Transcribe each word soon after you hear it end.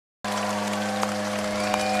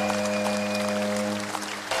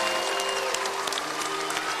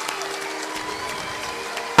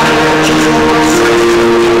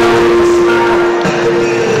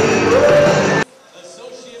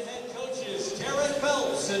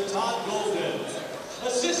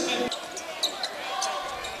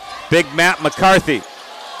Big Matt McCarthy.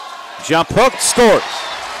 Jump hook, scores.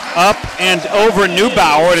 Up and over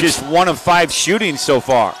Neubauer. Just 1 of 5 shooting so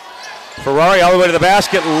far. Ferrari all the way to the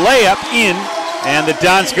basket, layup in, and the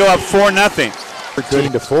Dons go up 4-0.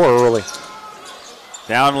 13-4 early.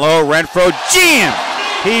 Down low, Renfro, jam!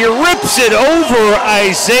 He rips it over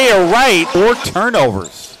Isaiah Wright. 4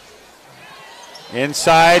 turnovers.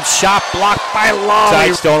 Inside, shot blocked by Long.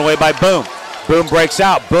 Side stolen away by Boom. Boom breaks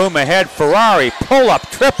out, Boom ahead, Ferrari, pull up,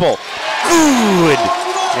 triple, good!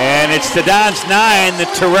 And it's the Dons 9, the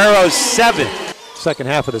Toreros 7. Second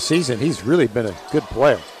half of the season, he's really been a good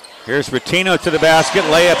player. Here's Ratino to the basket,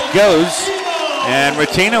 layup goes. And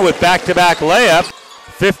Ratino with back-to-back layup.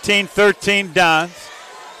 15-13 Dons.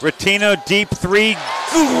 Ratino deep 3,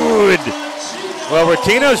 good. Well,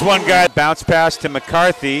 Ratino's one guy. Bounce pass to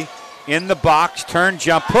McCarthy in the box, turn,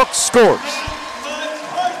 jump, hook, scores.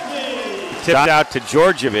 Tipped out to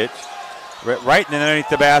Djordjevic, right underneath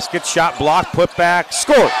the basket, shot block, put back,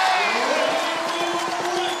 score.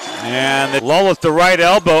 And the lull at the right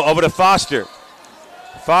elbow over to Foster.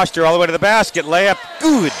 Foster all the way to the basket, layup,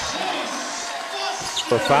 good.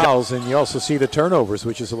 For fouls, and you also see the turnovers,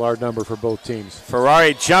 which is a large number for both teams.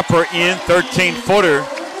 Ferrari jumper in, 13-footer.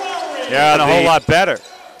 Yeah, and a whole lot better.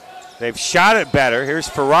 They've shot it better. Here's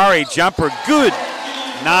Ferrari jumper, good.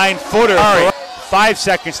 9-footer. 5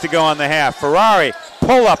 seconds to go on the half. Ferrari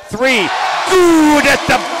pull up 3, good at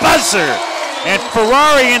the buzzer. And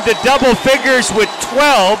Ferrari into double figures with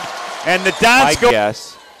 12, and the Dons go.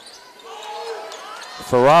 Yes.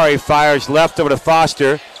 Ferrari fires left over to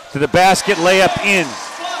Foster. To the basket, layup in.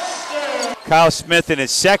 Kyle Smith in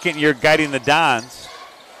his second year guiding the Dons.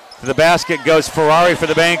 To the basket goes Ferrari for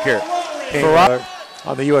the banker. Ferrari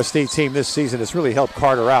on the USD team this season has really helped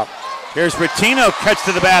Carter out. Here's Ratino, cuts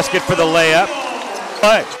to the basket for the layup.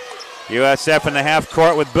 But USF in the half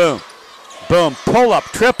court with Boom. Boom, pull up,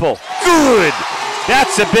 triple, good.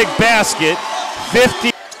 That's a big basket.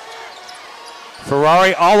 50.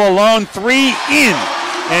 Ferrari all alone, 3 in.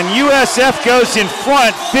 And USF goes in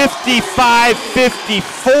front,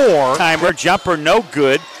 55-54. Timer, jumper, no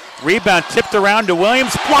good. Rebound tipped around to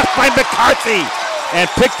Williams, blocked by McCarthy. And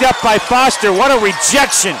picked up by Foster, what a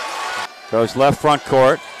rejection. Goes left front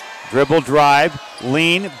court, dribble drive,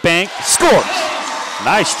 lean, bank, scores.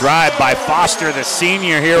 Nice drive by Foster, the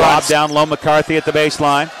senior here. Lob down low, McCarthy at the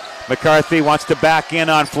baseline. McCarthy wants to back in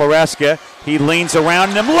on Floresca. He leans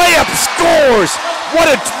around him, layup, scores! What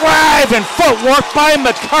a drive and footwork by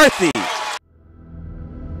McCarthy.